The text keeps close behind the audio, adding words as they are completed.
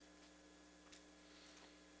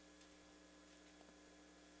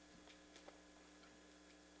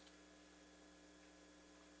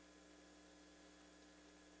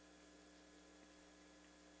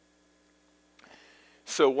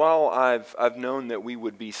So while I've known that we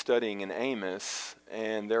would be studying in Amos,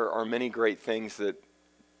 and there are many great things that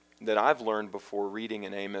I've learned before reading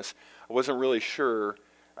in Amos, I wasn't really sure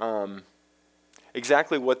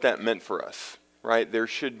exactly what that meant for us. Right? There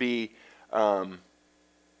should be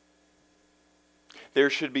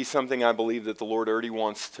something I believe that the Lord already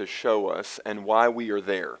wants to show us and why we are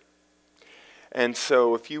there. And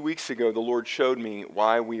so a few weeks ago, the Lord showed me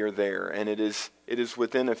why we are there, and it is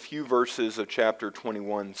within a few verses of chapter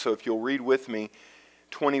 21. So if you'll read with me,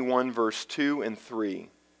 21 verse 2 and 3.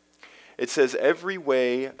 It says, "Every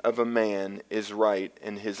way of a man is right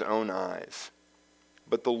in his own eyes,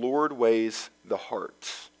 but the Lord weighs the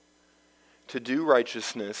hearts. To do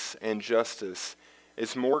righteousness and justice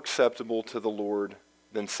is more acceptable to the Lord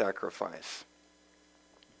than sacrifice."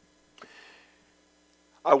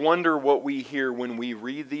 I wonder what we hear when we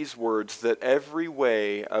read these words, that every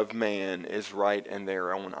way of man is right in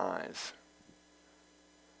their own eyes.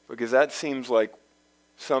 Because that seems like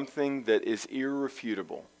something that is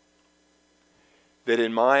irrefutable. That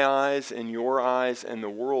in my eyes, in your eyes, and the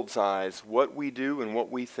world's eyes, what we do and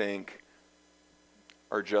what we think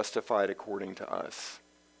are justified according to us.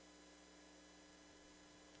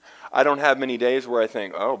 I don't have many days where I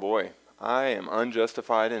think, oh boy, I am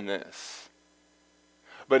unjustified in this.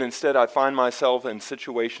 But instead I find myself in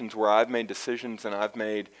situations where I've made decisions and I've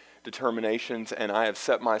made determinations and I have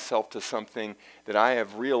set myself to something that I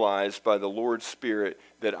have realized by the Lord's Spirit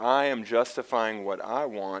that I am justifying what I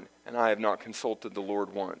want and I have not consulted the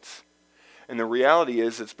Lord once. And the reality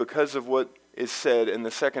is it's because of what is said in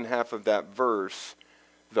the second half of that verse,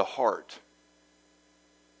 the heart.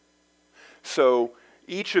 So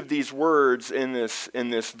each of these words in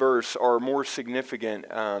this verse are more significant.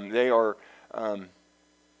 They are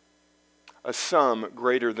a sum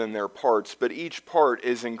greater than their parts, but each part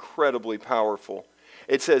is incredibly powerful.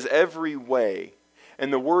 It says every way,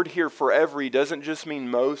 and the word here for every doesn't just mean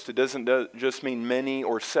most, it doesn't just mean many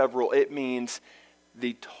or several, it means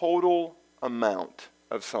the total amount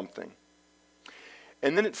of something.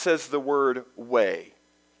 And then it says the word way.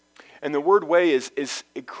 And the word way is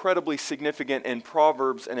incredibly significant in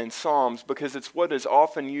Proverbs and in Psalms because it's what is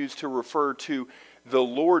often used to refer to the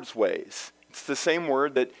Lord's ways. It's the same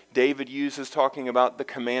word that David uses talking about the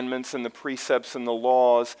commandments and the precepts and the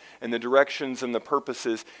laws and the directions and the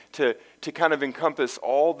purposes to kind of encompass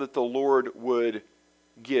all that the Lord would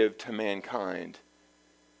give to mankind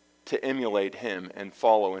to emulate him and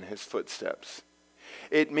follow in his footsteps.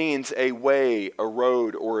 It means a way, a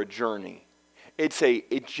road, or a journey. It's a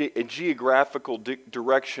geographical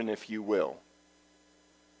direction, if you will.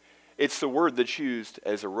 It's the word that's used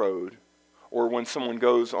as a road, or when someone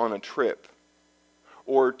goes on a trip,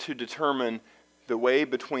 or to determine the way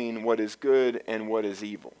between what is good and what is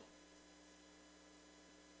evil.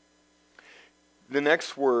 The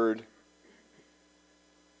next word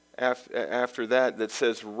after that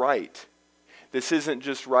says right. This isn't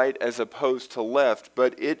just right as opposed to left,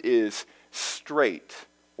 but it is straight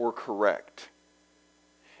or correct.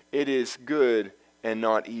 It is good and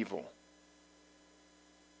not evil.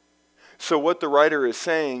 So what the writer is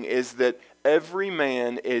saying is that every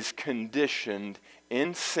man is conditioned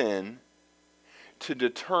in sin to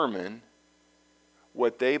determine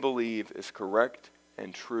what they believe is correct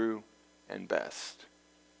and true and best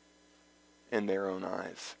in their own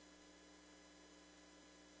eyes.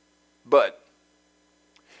 But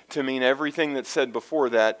to mean everything that's said before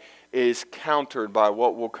that is countered by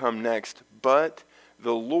what will come next. But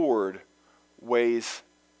the Lord weighs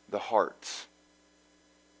the hearts.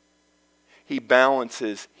 He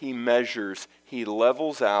balances, he measures, he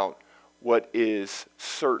levels out what is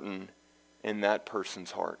certain in that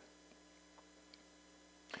person's heart.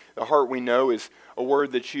 The heart, we know, is a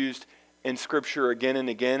word that's used in Scripture again and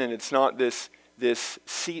again, and it's not this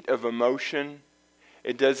seat of emotion.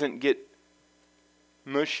 It doesn't get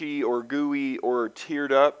mushy or gooey or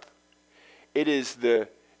teared up. It is the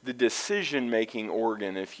decision-making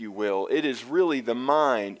organ, if you will. It is really the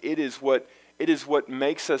mind. It is what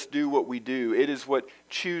makes us do what we do. It is what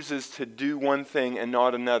chooses to do one thing and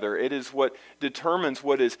not another. It is what determines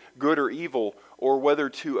what is good or evil, or whether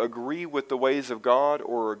to agree with the ways of God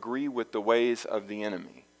or agree with the ways of the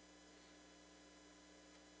enemy.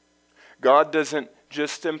 God doesn't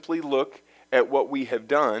just simply look at what we have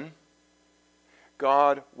done.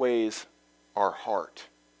 God weighs our heart.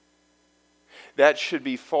 That should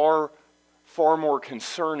be far more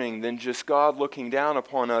concerning than just God looking down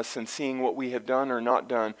upon us and seeing what we have done or not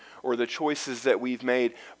done or the choices that we've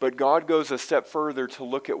made. But God goes a step further to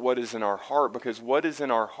look at what is in our heart, because what is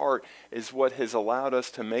in our heart is what has allowed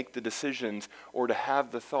us to make the decisions or to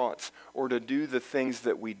have the thoughts or to do the things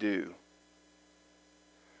that we do.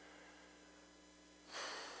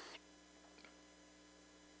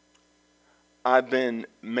 I've been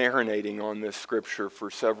marinating on this scripture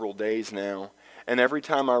for several days now. And every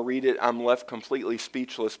time I read it, I'm left completely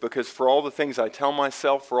speechless, because for all the things I tell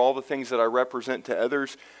myself, for all the things that I represent to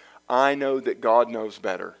others, I know that God knows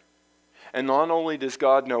better. And not only does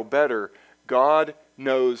God know better, God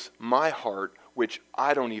knows my heart, which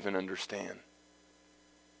I don't even understand.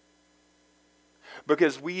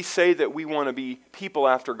 Because we say that we want to be people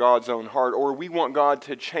after God's own heart, or we want God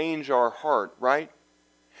to change our heart, right?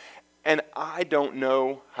 And I don't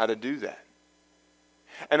know how to do that.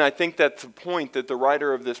 And I think that's the point that the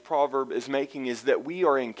writer of this proverb is making, is that we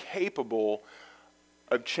are incapable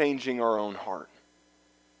of changing our own heart.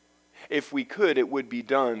 If we could, it would be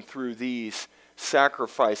done through these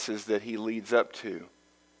sacrifices that he leads up to.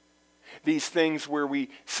 These things where we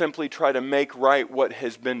simply try to make right what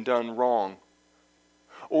has been done wrong.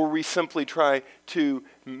 Or we simply try to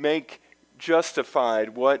make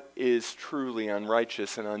justified what is truly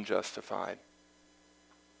unrighteous and unjustified.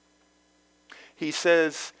 He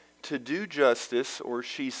says to do justice, or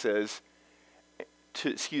she says,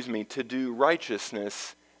 to do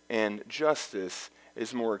righteousness and justice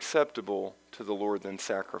is more acceptable to the Lord than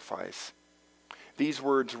sacrifice. These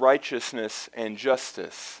words, righteousness and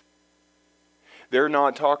justice, they're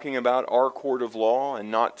not talking about our court of law and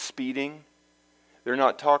not speeding. They're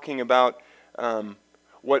not talking about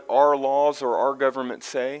what our laws or our government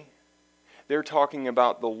say. They're talking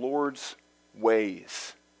about the Lord's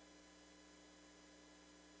ways.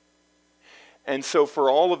 And so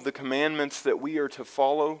for all of the commandments that we are to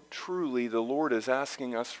follow, truly the Lord is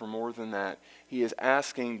asking us for more than that. He is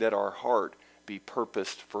asking that our heart be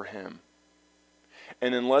purposed for Him.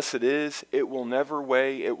 And unless it is, it will never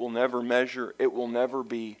weigh, it will never measure, it will never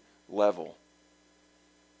be level.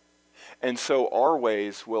 And so our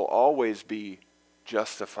ways will always be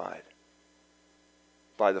justified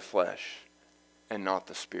by the flesh and not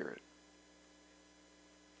the Spirit.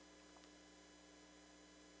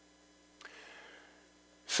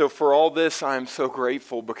 So for all this, I am so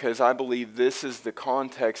grateful, because I believe this is the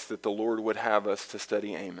context that the Lord would have us to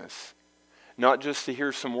study Amos. Not just to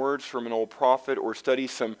hear some words from an old prophet or study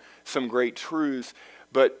some great truths,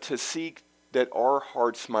 but to seek that our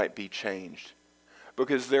hearts might be changed.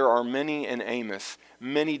 Because there are many in Amos,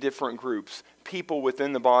 many different groups, people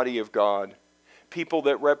within the body of God, people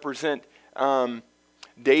that represent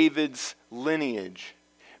David's lineage,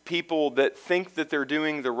 people that think that they're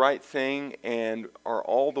doing the right thing and are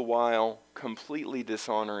all the while completely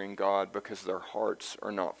dishonoring God because their hearts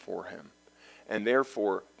are not for Him. And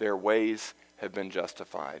therefore, their ways have been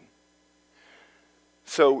justified.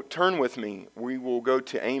 So turn with me. We will go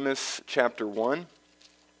to Amos chapter 1.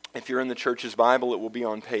 If you're in the church's Bible, it will be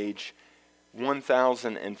on page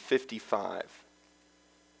 1055.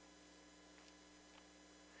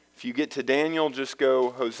 If you get to Daniel, just go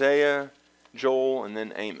Hosea, Joel, and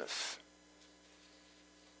then Amos.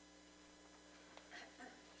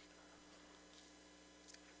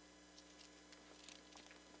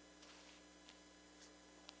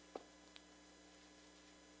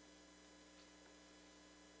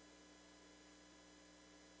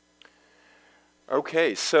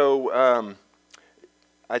 Okay, so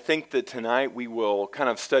I think that tonight we will kind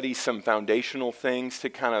of study some foundational things to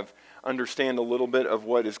kind of understand a little bit of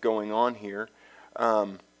what is going on here.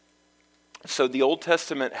 So the Old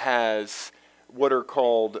Testament has what are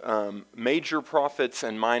called major prophets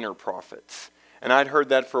and minor prophets. And I'd heard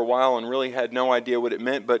that for a while and really had no idea what it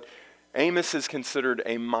meant, but Amos is considered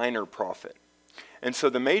a minor prophet. And so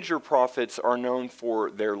the major prophets are known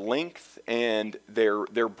for their length and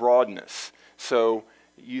their broadness. So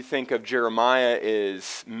you think of Jeremiah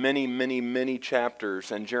as many, many, many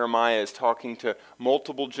chapters, and Jeremiah is talking to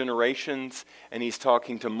multiple generations, and he's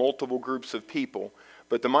talking to multiple groups of people.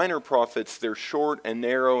 But the minor prophets, they're short and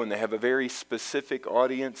narrow, and they have a very specific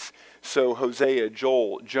audience. So Hosea,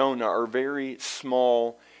 Joel, Jonah are very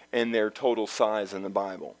small in their total size in the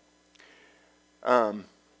Bible. The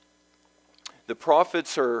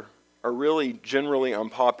prophets are really generally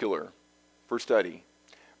unpopular for study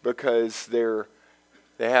because they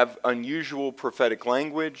have unusual prophetic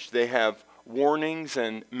language, they have warnings,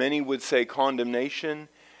 and many would say condemnation,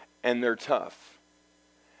 and they're tough.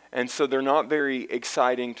 And so they're not very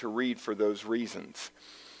exciting to read for those reasons.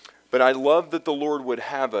 But I love that the Lord would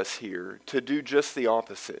have us here to do just the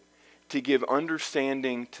opposite, to give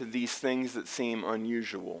understanding to these things that seem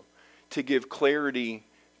unusual, to give clarity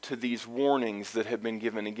to these warnings that have been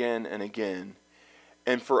given again and again,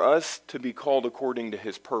 and for us to be called according to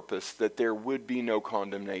His purpose, that there would be no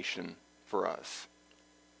condemnation for us.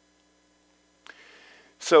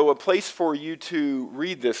 So a place for you to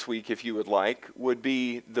read this week, if you would like, would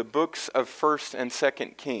be the books of 1st and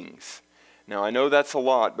 2nd Kings. Now, I know that's a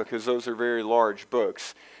lot because those are very large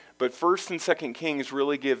books, but 1st and 2nd Kings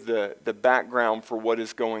really give the background for what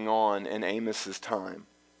is going on in Amos's time.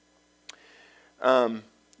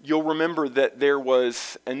 You'll remember that there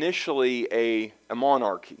was initially a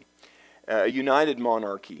monarchy, a united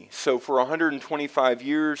monarchy. So for 125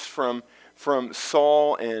 years from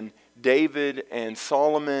Saul and David and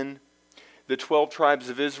Solomon, the 12 tribes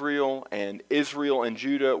of Israel and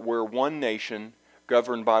Judah were one nation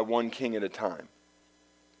governed by one king at a time.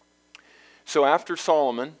 So after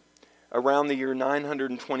Solomon, around the year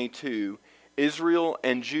 922, Israel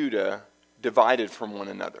and Judah divided from one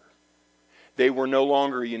another. They were no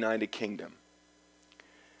longer a united kingdom.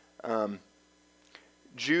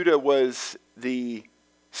 Judah was the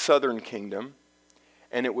southern kingdom,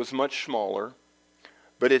 and it was much smaller,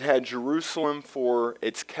 but it had Jerusalem for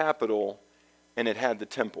its capital, and it had the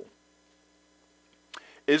temple.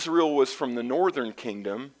 Israel was from the northern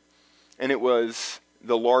kingdom, and it was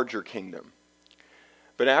the larger kingdom.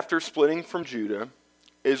 But after splitting from Judah,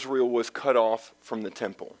 Israel was cut off from the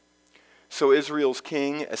temple. So Israel's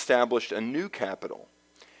king established a new capital,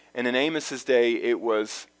 and in Amos's day it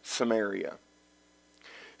was Samaria.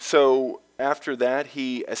 So after that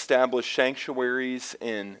he established sanctuaries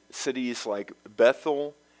in cities like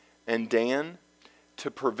Bethel and Dan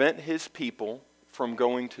to prevent his people from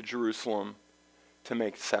going to Jerusalem to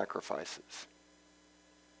make sacrifices.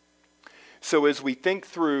 So as we think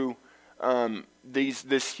through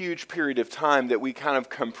this huge period of time that we kind of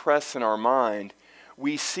compress in our mind,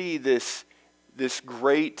 we see this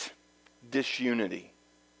great disunity.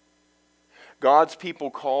 God's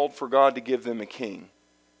people called for God to give them a king.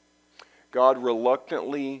 God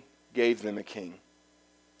reluctantly gave them a king.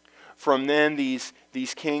 From then, these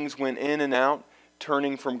kings went in and out,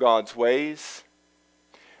 turning from God's ways.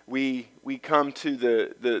 We come to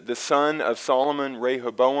the son of Solomon,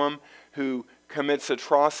 Rehoboam, who commits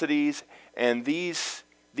atrocities, and these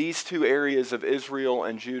two areas of Israel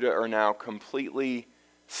and Judah are now completely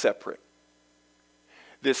separate.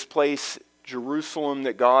 This place, Jerusalem,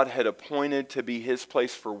 that God had appointed to be his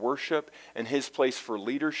place for worship and his place for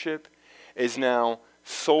leadership, is now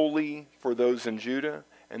solely for those in Judah,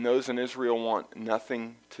 and those in Israel want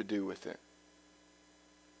nothing to do with it.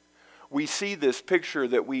 We see this picture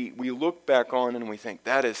that we look back on and we think,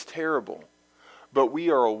 that is terrible. But we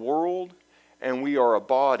are a world and we are a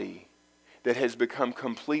body that has become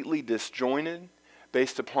completely disjointed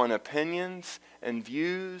based upon opinions and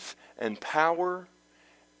views and power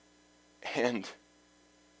and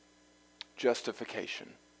justification.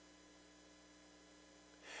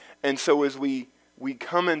 And so as we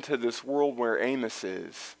come into this world where Amos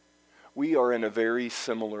is, we are in a very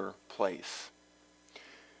similar place.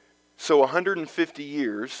 So 150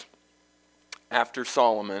 years after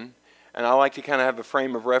Solomon, and I like to kind of have a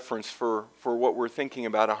frame of reference for what we're thinking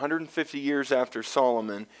about, 150 years after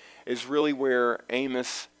Solomon is really where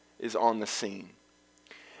Amos is on the scene.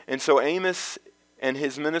 And so Amos and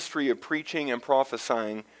his ministry of preaching and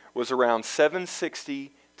prophesying was around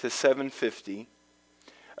 760 to 750.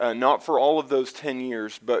 Not for all of those 10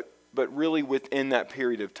 years, but really within that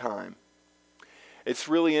period of time. It's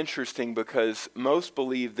really interesting because most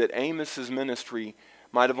believe that Amos's ministry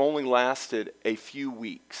might have only lasted a few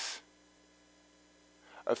weeks.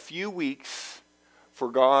 A few weeks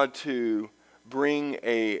for God to bring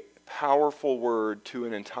a powerful word to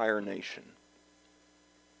an entire nation.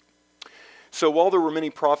 So while there were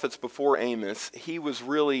many prophets before Amos, he was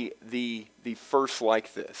really the first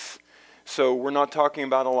like this. So we're not talking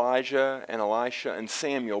about Elijah and Elisha and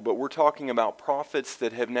Samuel, but we're talking about prophets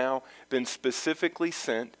that have now been specifically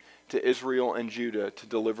sent to Israel and Judah to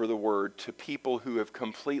deliver the word to people who have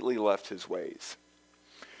completely left his ways.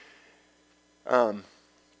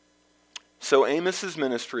 So Amos's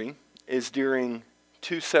ministry is during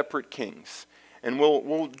two separate kings. And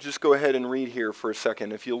we'll just go ahead and read here for a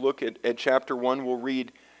second. If you look at chapter 1, we'll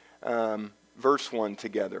read verse 1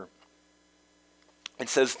 together. It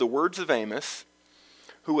says, "The words of Amos,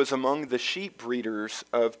 who was among the sheep breeders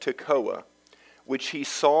of Tekoa, which he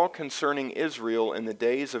saw concerning Israel in the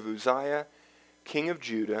days of Uzziah, king of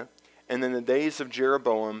Judah, and in the days of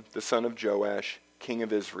Jeroboam, the son of Joash, king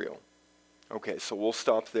of Israel." Okay, so we'll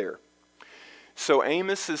stop there. So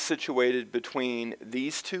Amos is situated between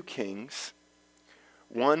these two kings,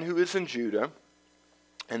 one who is in Judah,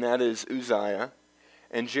 and that is Uzziah,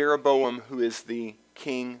 and Jeroboam, who is the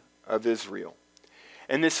king of Israel.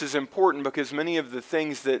 And this is important because many of the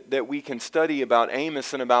things that we can study about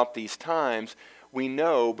Amos and about these times, we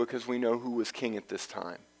know because we know who was king at this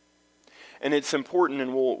time. And it's important,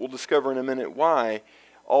 and we'll discover in a minute why,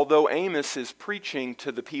 although Amos is preaching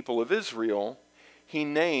to the people of Israel, he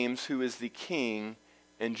names who is the king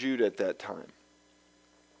in Judah at that time.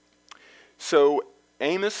 So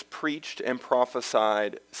Amos preached and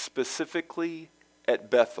prophesied specifically at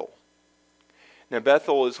Bethel. Now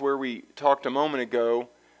Bethel is where we talked a moment ago.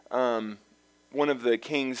 One of the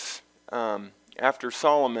kings after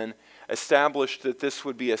Solomon established that this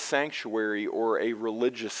would be a sanctuary or a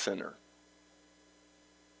religious center.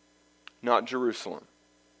 Not Jerusalem,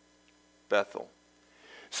 Bethel.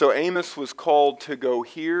 So Amos was called to go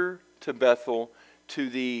here to Bethel, to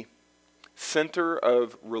the center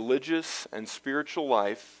of religious and spiritual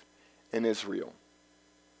life in Israel.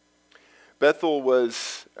 Bethel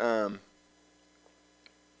was the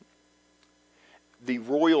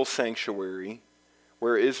royal sanctuary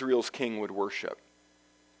where Israel's king would worship.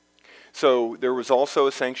 So there was also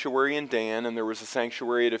a sanctuary in Dan, and there was a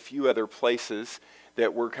sanctuary at a few other places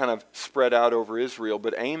that were kind of spread out over Israel.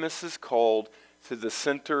 But Amos is called to the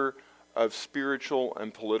center of spiritual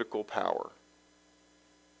and political power.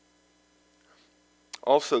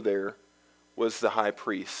 Also there was the high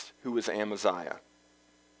priest, who was Amaziah.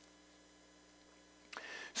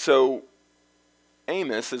 So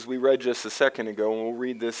Amos, as we read just a second ago, and we'll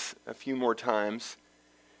read this a few more times,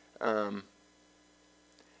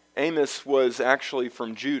 Amos was actually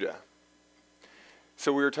from Judah.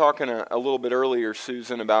 So we were talking a little bit earlier,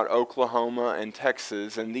 Susan, about Oklahoma and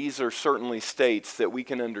Texas, and these are certainly states that we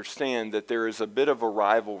can understand that there is a bit of a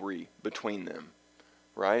rivalry between them,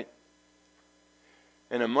 right?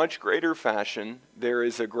 In a much greater fashion, there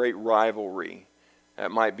is a great rivalry, that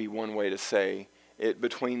might be one way to say it,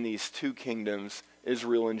 between these two kingdoms,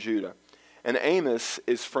 Israel and Judah. And Amos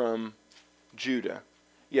is from Judah,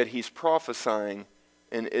 yet he's prophesying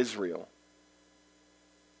in Israel.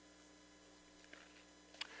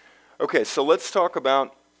 Okay, so let's talk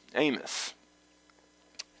about Amos.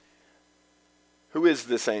 Who is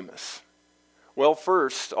this Amos? Well,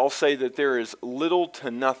 first, I'll say that there is little to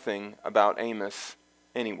nothing about Amos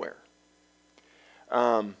anywhere.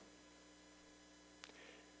 We're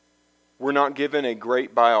not given a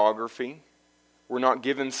great biography. We're not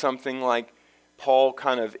given something like Paul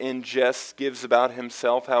kind of in jest gives about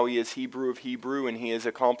himself, how he is Hebrew of Hebrew and he has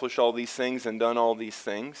accomplished all these things and done all these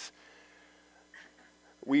things.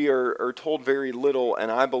 We are told very little,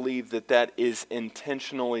 and I believe that that is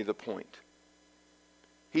intentionally the point.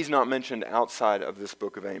 He's not mentioned outside of this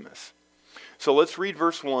book of Amos. So let's read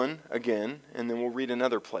verse 1 again, and then we'll read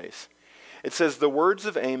another place. It says, "The words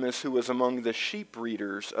of Amos, who was among the sheep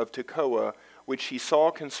breeders of Tekoa, which he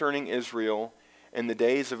saw concerning Israel in the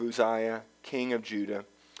days of Uzziah, king of Judah,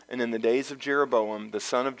 and in the days of Jeroboam, the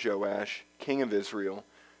son of Joash, king of Israel,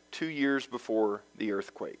 2 years before the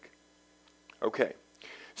earthquake." Okay,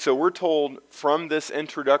 so we're told from this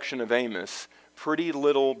introduction of Amos, pretty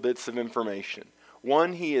little bits of information.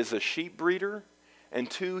 One, he is a sheep breeder, and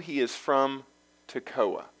two, he is from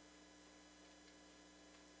Tekoa.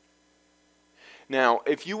 Now,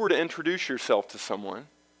 if you were to introduce yourself to someone,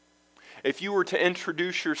 if you were to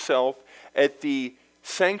introduce yourself at the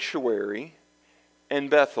sanctuary in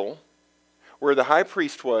Bethel, where the high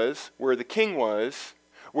priest was, where the king was,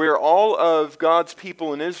 where all of God's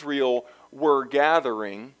people in Israel were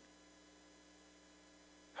gathering,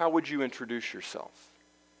 how would you introduce yourself?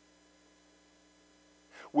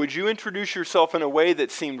 Would you introduce yourself in a way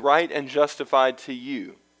that seemed right and justified to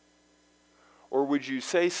you? Or would you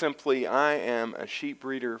say simply, "I am a sheep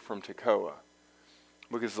breeder from Tekoa,"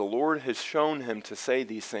 because the Lord has shown him to say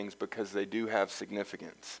these things because they do have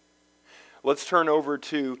significance? Let's turn over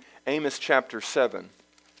to Amos chapter 7.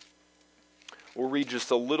 We'll read just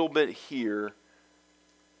a little bit here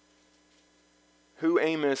who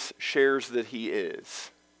Amos shares that he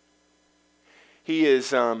is. He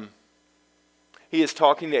is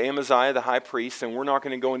talking to Amaziah, the high priest, and we're not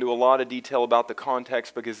going to go into a lot of detail about the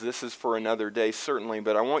context because this is for another day, certainly,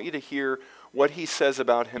 but I want you to hear what he says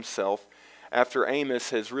about himself after Amos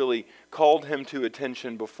has really called him to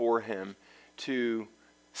attention before him to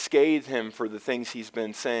scathe him for the things he's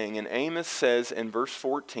been saying. And Amos says in verse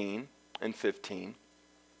 14 and 15,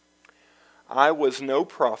 "I was no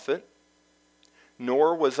prophet,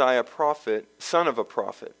 nor was I a prophet, son of a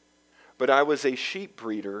prophet, but I was a sheep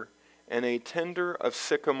breeder and a tender of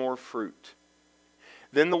sycamore fruit.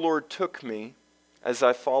 Then the Lord took me as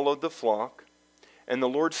I followed the flock, and the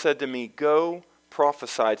Lord said to me, 'Go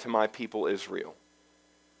prophesy to my people Israel.'"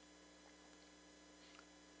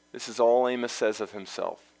 This is all Amos says of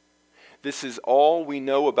himself. This is all we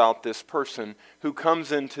know about this person who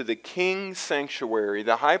comes into the king's sanctuary,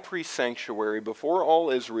 the high priest's sanctuary, before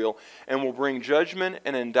all Israel, and will bring judgment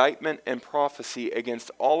and indictment and prophecy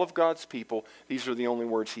against all of God's people. These are the only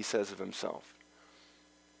words he says of himself.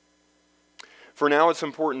 For now it's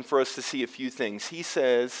important for us to see a few things. He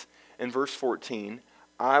says in verse 14,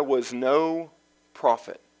 I was no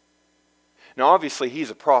prophet. Now obviously he's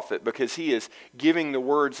a prophet because he is giving the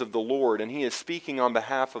words of the Lord and he is speaking on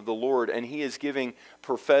behalf of the Lord and he is giving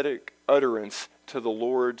prophetic utterance to the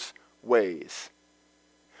Lord's ways.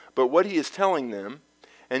 But what he is telling them,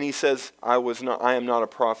 and he says, I am not a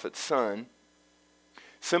prophet's son.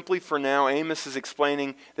 Simply for now, Amos is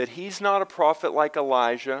explaining that he's not a prophet like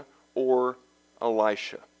Elijah or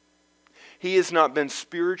Elisha. He has not been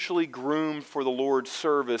spiritually groomed for the Lord's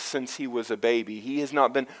service since he was a baby. He has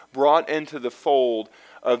not been brought into the fold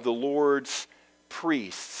of the Lord's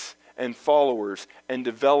priests and followers and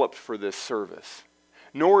developed for this service.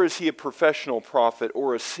 Nor is he a professional prophet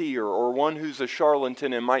or a seer or one who's a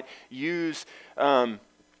charlatan and might use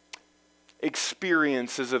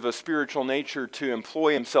experiences of a spiritual nature to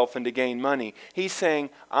employ himself and to gain money. He's saying,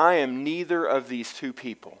 I am neither of these two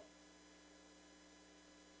people.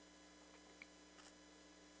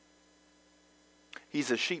 He's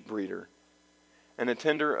a sheep breeder and a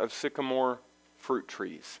tender of sycamore fruit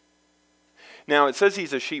trees. Now, it says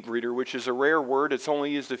he's a sheep breeder, which is a rare word. It's only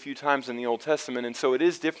used a few times in the Old Testament, and so it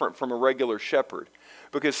is different from a regular shepherd.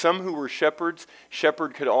 Because some who were shepherds,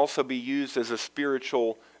 shepherd could also be used as a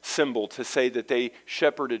spiritual symbol to say that they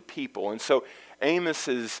shepherded people. And so Amos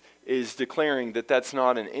is declaring that that's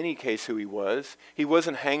not in any case who he was. He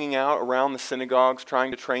wasn't hanging out around the synagogues trying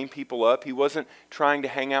to train people up. He wasn't trying to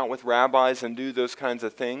hang out with rabbis and do those kinds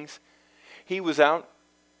of things. He was out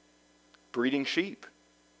breeding sheep.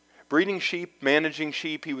 Breeding sheep, managing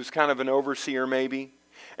sheep. He was kind of an overseer maybe.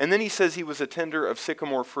 And then he says he was a tender of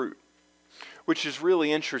sycamore fruit, which is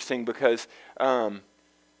really interesting because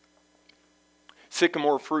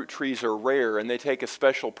sycamore fruit trees are rare and they take a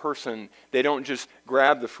special person. They don't just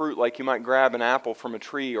grab the fruit like you might grab an apple from a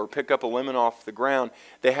tree or pick up a lemon off the ground.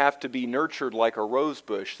 They have to be nurtured like a rose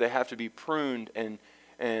bush. They have to be pruned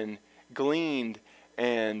and gleaned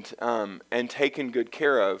and taken good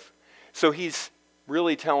care of. So he's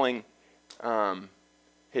really telling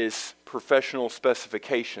his professional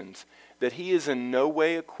specifications that he is in no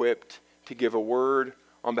way equipped to give a word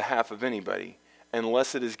on behalf of anybody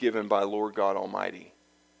unless it is given by Lord God Almighty.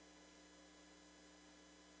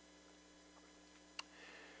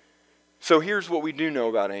 So here's what we do know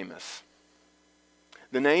about Amos.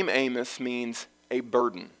 The name Amos means a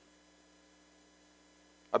burden.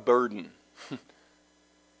 A burden.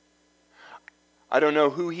 I don't know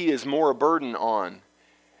who he is more a burden on.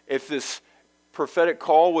 If this prophetic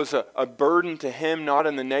call was a burden to him, not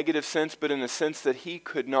in the negative sense, but in the sense that he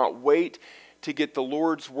could not wait to get the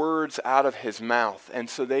Lord's words out of his mouth. And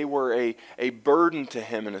so they were a burden to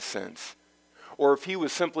him in a sense. Or if he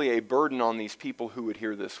was simply a burden on these people who would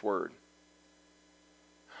hear this word.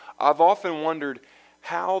 I've often wondered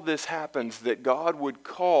how this happens that God would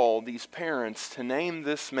call these parents to name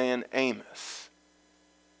this man Amos.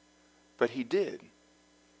 But he did.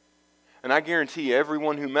 And I guarantee you,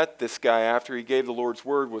 everyone who met this guy after he gave the Lord's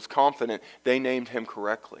word was confident they named him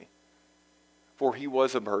correctly. For he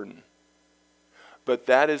was a burden. But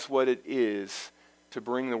that is what it is to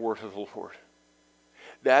bring the word of the Lord.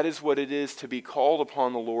 That is what it is to be called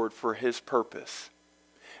upon the Lord for his purpose.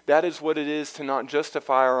 That is what it is to not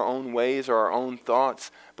justify our own ways or our own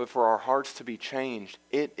thoughts, but for our hearts to be changed.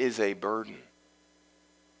 It is a burden.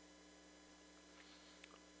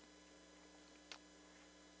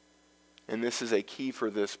 And this is a key for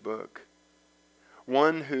this book.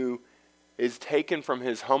 One who is taken from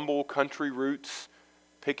his humble country roots,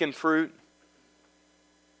 picking fruit,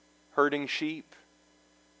 herding sheep,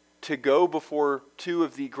 to go before two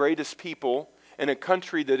of the greatest people in a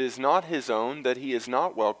country that is not his own, that he is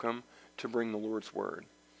not welcome, to bring the Lord's word.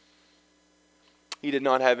 He did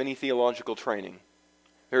not have any theological training.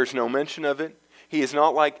 There's no mention of it. He is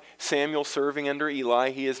not like Samuel serving under Eli.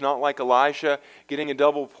 He is not like Elijah getting a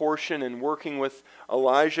double portion and working with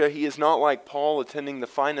Elijah. He is not like Paul attending the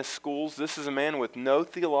finest schools. This is a man with no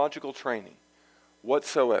theological training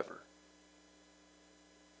whatsoever.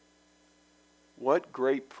 What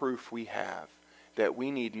great proof we have that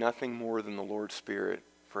we need nothing more than the Lord's Spirit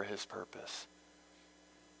for his purpose.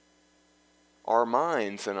 Our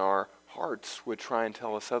minds and our hearts would try and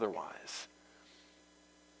tell us otherwise.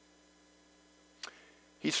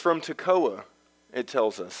 He's from Tekoa, it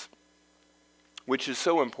tells us, which is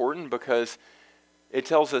so important because it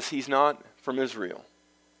tells us he's not from Israel.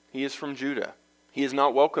 He is from Judah. He is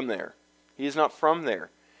not welcome there. He is not from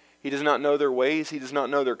there. He does not know their ways. He does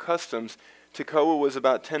not know their customs. Tekoa was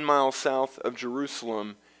about 10 miles south of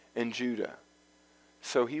Jerusalem in Judah.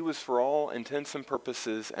 So he was, for all intents and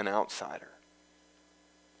purposes, an outsider.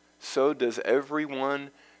 So does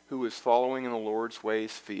everyone who is following in the Lord's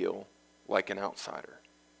ways feel like an outsider?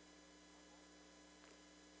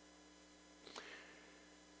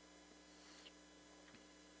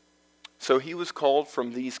 So he was called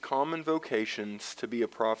from these common vocations to be a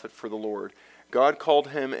prophet for the Lord. God called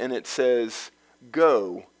him, and it says,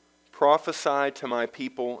 "Go, prophesy to my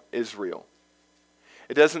people Israel."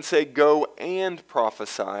 It doesn't say go and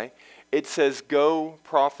prophesy. It says go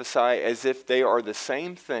prophesy, as if they are the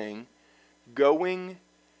same thing. Going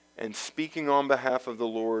and speaking on behalf of the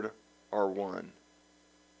Lord are one.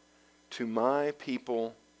 To my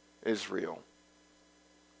people Israel.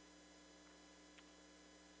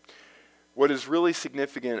 What is really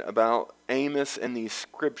significant about Amos and these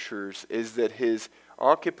scriptures is that his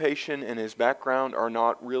occupation and his background are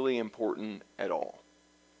not really important at all.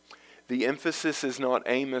 The emphasis is not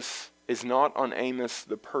on Amos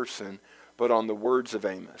the person, but on the words of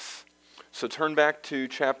Amos. So turn back to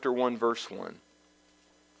chapter 1, verse 1.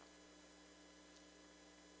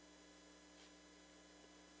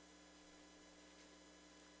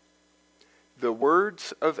 The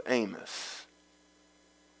words of Amos.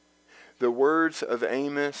 The words of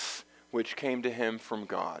Amos which came to him from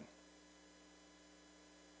God.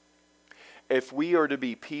 If we are to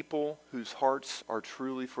be people whose hearts are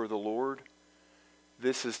truly for the Lord,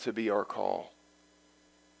 this is to be our call.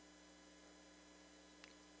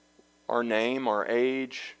 Our name, our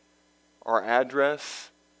age, our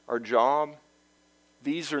address, our job,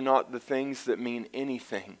 these are not the things that mean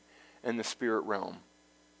anything in the spirit realm.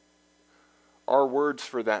 Our words,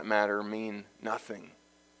 for that matter, mean nothing.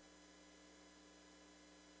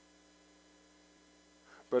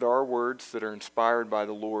 But our words that are inspired by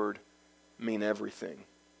the Lord mean everything.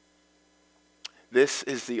 This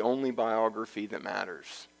is the only biography that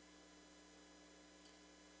matters.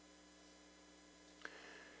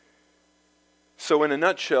 So in a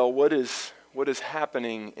nutshell, what is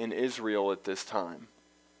happening in Israel at this time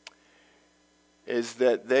is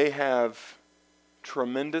that they have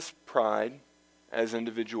tremendous pride as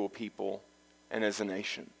individual people and as a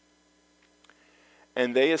nation.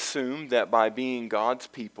 And they assume that by being God's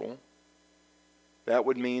people, that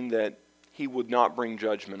would mean that He would not bring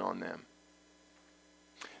judgment on them.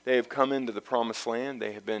 They have come into the promised land.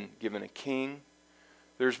 They have been given a king.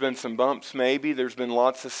 There's been some bumps, maybe. There's been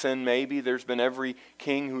lots of sin, maybe. There's been every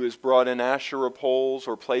king who has brought in Asherah poles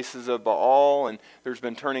or places of Baal, and there's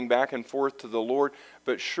been turning back and forth to the Lord.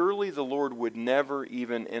 But surely the Lord would never,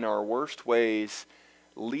 even in our worst ways,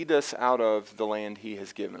 lead us out of the land He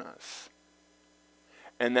has given us.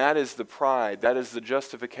 And that is the pride, that is the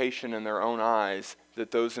justification in their own eyes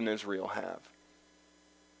that those in Israel have.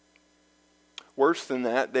 Worse than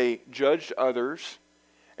that, they judged others,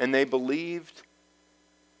 and they believed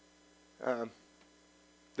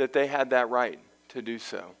that they had that right to do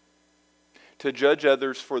so. To judge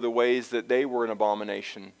others for the ways that they were an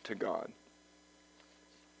abomination to God.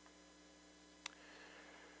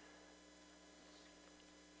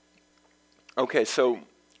 Okay, so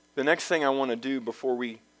the next thing I want to do before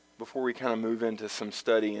we kind of move into some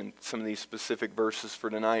study and some of these specific verses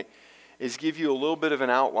for tonight is give you a little bit of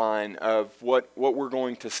an outline of what we're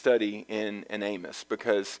going to study in Amos,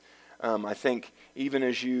 because I think even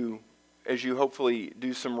as you hopefully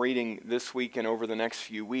do some reading this week and over the next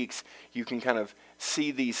few weeks, you can kind of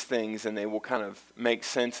see these things and they will kind of make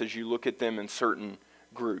sense as you look at them in certain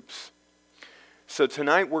groups. So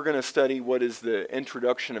tonight we're going to study what is the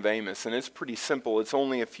introduction of Amos, and it's pretty simple. It's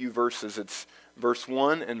only a few verses. It's verse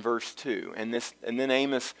 1 and verse 2. And then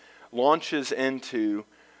Amos launches into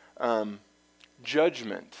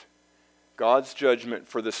judgment, God's judgment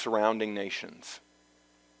for the surrounding nations.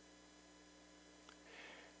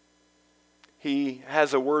 He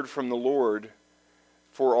has a word from the Lord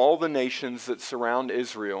for all the nations that surround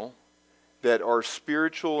Israel that are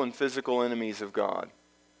spiritual and physical enemies of God.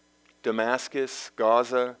 Damascus,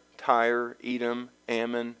 Gaza, Tyre, Edom,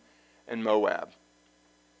 Ammon, and Moab.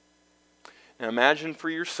 Now imagine for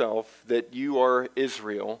yourself that you are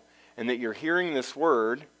Israel and that you're hearing this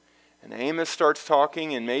word, and Amos starts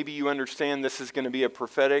talking, and maybe you understand this is going to be a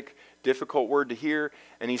prophetic, difficult word to hear,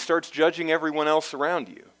 and he starts judging everyone else around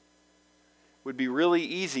you. It would be really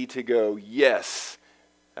easy to go, yes,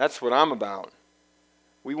 that's what I'm about.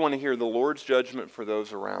 We want to hear the Lord's judgment for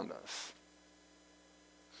those around us.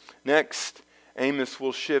 Next, Amos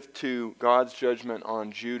will shift to God's judgment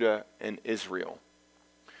on Judah and Israel.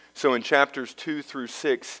 So in chapters 2 through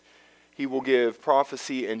 6, he will give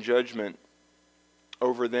prophecy and judgment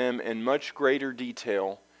over them in much greater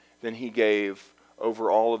detail than he gave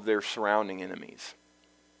over all of their surrounding enemies.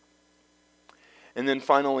 And then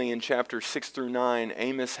finally in chapters 6 through 9,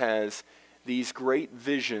 Amos has these great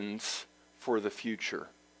visions for the future.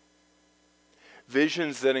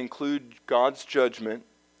 visions that include God's judgment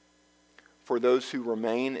for those who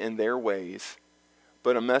remain in their ways,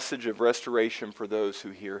 but a message of restoration for those who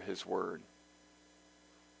hear his word.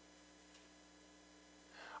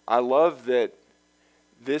 I love that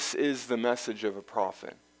this is the message of a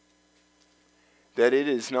prophet. That it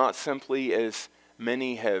is not simply, as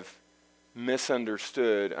many have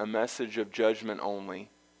misunderstood, a message of judgment only,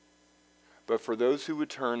 but for those who would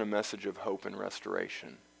turn, a message of hope and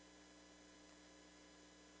restoration.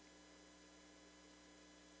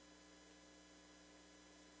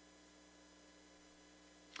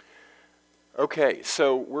 Okay,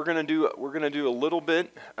 so we're going to do a little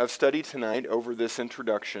bit of study tonight over this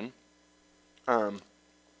introduction. And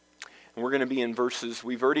we're going to be in verses.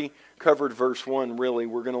 We've already covered verse 1, really.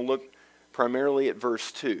 We're going to look primarily at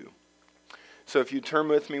verse 2. So if you turn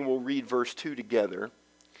with me, we'll read verse 2 together.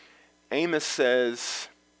 Amos says,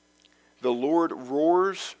 "The Lord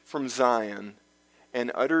roars from Zion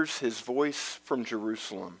and utters his voice from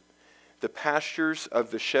Jerusalem. The pastures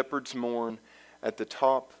of the shepherds mourn at the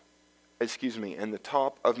top, and the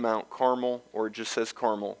top of Mount Carmel," or it just says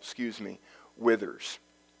Carmel, withers.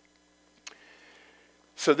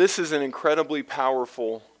 So this is an incredibly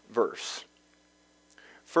powerful verse.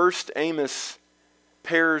 First, Amos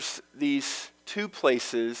pairs these two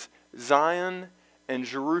places, Zion and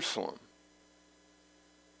Jerusalem.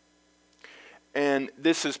 And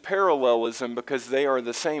this is parallelism because they are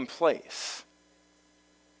the same place.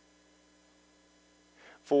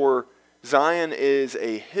 For Zion is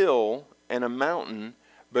a hill and a mountain,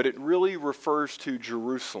 but it really refers to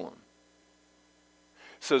Jerusalem.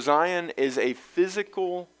 So Zion is a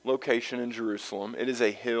physical location in Jerusalem. It is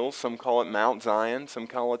a hill. Some call it Mount Zion. Some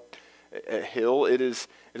call it a hill. It is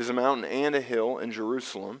a mountain and a hill in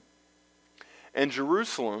Jerusalem. And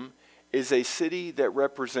Jerusalem is a city that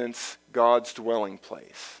represents God's dwelling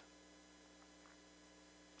place.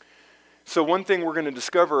 So one thing we're going to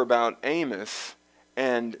discover about Amos,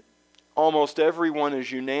 and almost everyone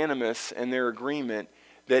is unanimous in their agreement,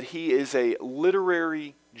 that he is a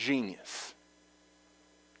literary genius.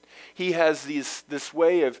 He has this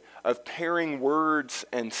way of pairing words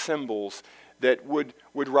and symbols that would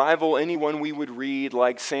rival anyone we would read,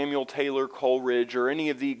 like Samuel Taylor Coleridge or any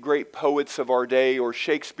of the great poets of our day, or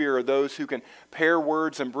Shakespeare, or those who can pair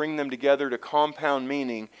words and bring them together to compound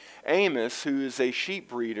meaning. Amos, who is a sheep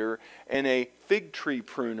breeder and a fig tree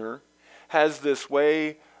pruner, has this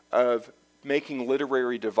way of making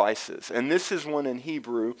literary devices. And this is one in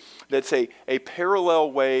Hebrew that's a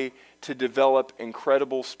parallel way to develop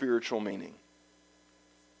incredible spiritual meaning.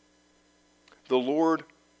 The Lord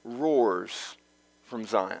roars from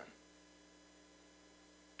Zion.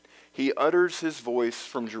 He utters his voice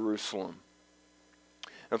from Jerusalem.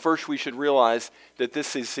 Now first we should realize that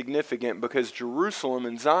this is significant because Jerusalem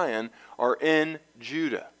and Zion are in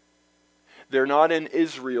Judah. They're not in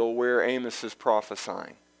Israel where Amos is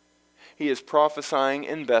prophesying. He is prophesying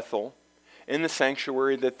in Bethel, in the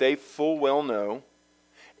sanctuary that they full well know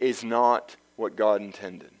is not what God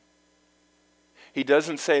intended. He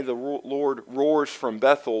doesn't say the Lord roars from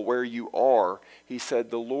Bethel where you are. He said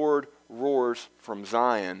the Lord roars from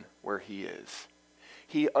Zion where he is.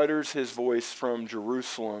 He utters his voice from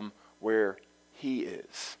Jerusalem where he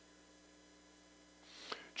is.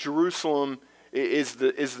 Jerusalem is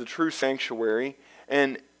the true sanctuary,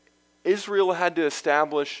 and Israel had to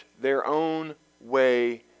establish their own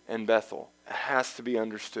way in Bethel. It has to be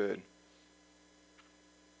understood.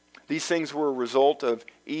 These things were a result of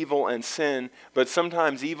evil and sin, but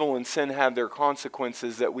sometimes evil and sin have their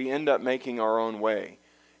consequences that we end up making our own way,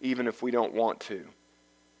 even if we don't want to.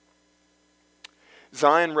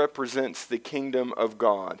 Zion represents the kingdom of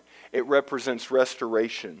God. It represents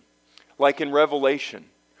restoration. Like in Revelation,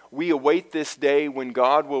 we await this day when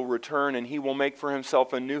God will return and he will make for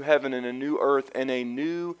himself a new heaven and a new earth and a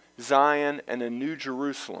new Zion and a new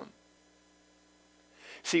Jerusalem.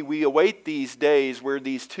 See, we await these days where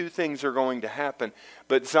these two things are going to happen.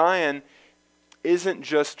 But Zion isn't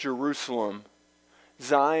just Jerusalem.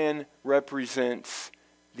 Zion represents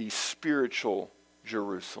the spiritual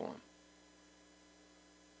Jerusalem.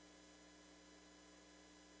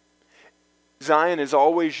 Zion is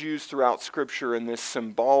always used throughout Scripture in this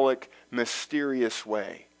symbolic, mysterious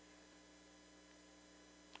way.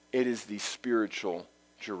 It is the spiritual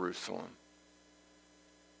Jerusalem.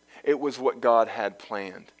 It was what God had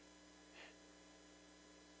planned.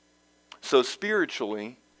 So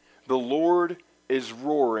spiritually, the Lord is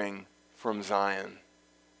roaring from Zion.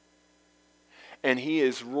 And he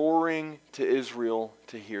is roaring to Israel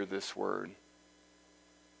to hear this word.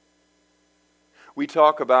 We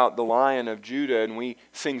talk about the Lion of Judah and we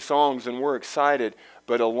sing songs and we're excited,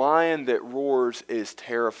 but a lion that roars is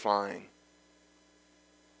terrifying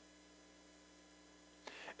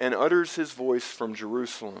and utters his voice from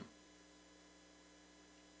Jerusalem.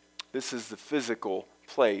 This is the physical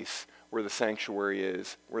place where the sanctuary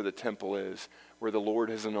is, where the temple is, where the Lord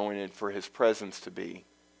has anointed for his presence to be.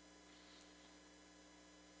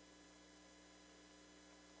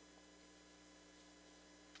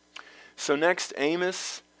 So next,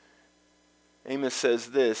 Amos says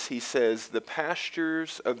this. He says, the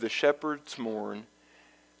pastures of the shepherds mourn,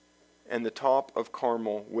 and the top of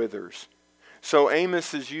Carmel withers. So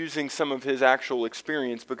Amos is using some of his actual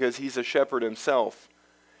experience because he's a shepherd himself.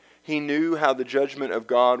 He knew how the judgment of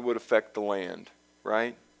God would affect the land,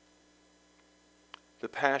 right? The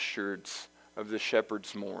pastures of the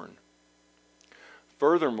shepherds mourn.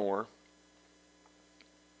 Furthermore,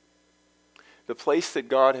 the place that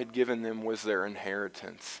God had given them was their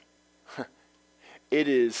inheritance. It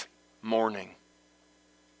is mourning,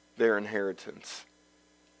 their inheritance.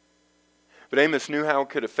 But Amos knew how it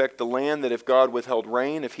could affect the land, that if God withheld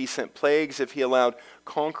rain, if he sent plagues, if he allowed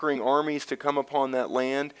conquering armies to come upon that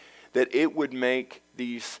land, that it would make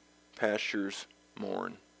these pastures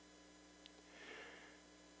mourn.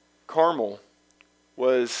 Carmel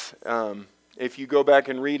was, if you go back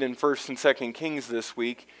and read in 1st and 2nd Kings this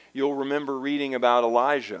week, you'll remember reading about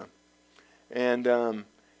Elijah. And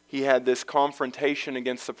he had this confrontation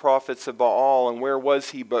against the prophets of Baal, and where was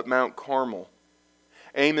he but Mount Carmel?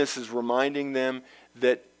 Amos is reminding them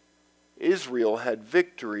that Israel had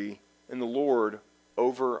victory in the Lord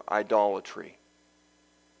over idolatry.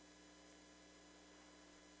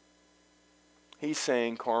 He's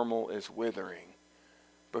saying Carmel is withering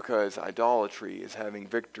because idolatry is having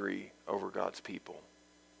victory over God's people.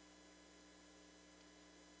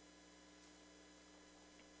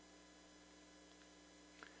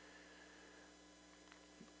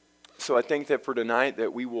 So I think that for tonight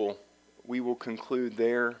that we will conclude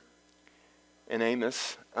there in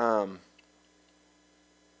Amos.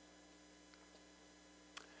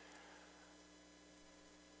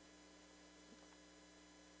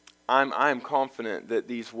 I'm confident that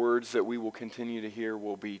these words that we will continue to hear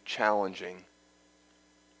will be challenging.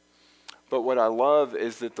 But what I love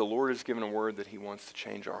is that the Lord has given a word that he wants to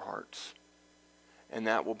change our hearts. And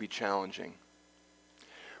that will be challenging.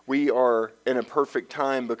 We are in a perfect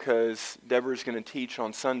time because Deborah's going to teach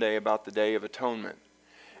on Sunday about the Day of Atonement.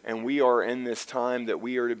 And we are in this time that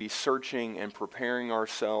we are to be searching and preparing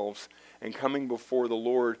ourselves and coming before the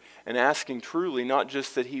Lord and asking truly not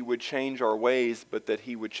just that he would change our ways, but that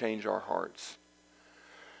he would change our hearts.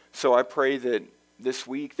 So I pray that this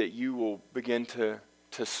week that you will begin to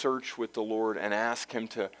search with the Lord and ask him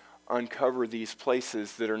to uncover these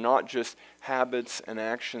places that are not just habits and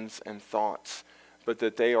actions and thoughts, but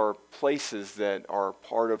that they are places that are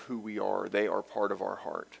part of who we are. They are part of our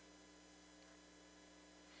heart.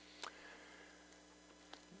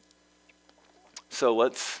 So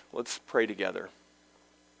let's pray together.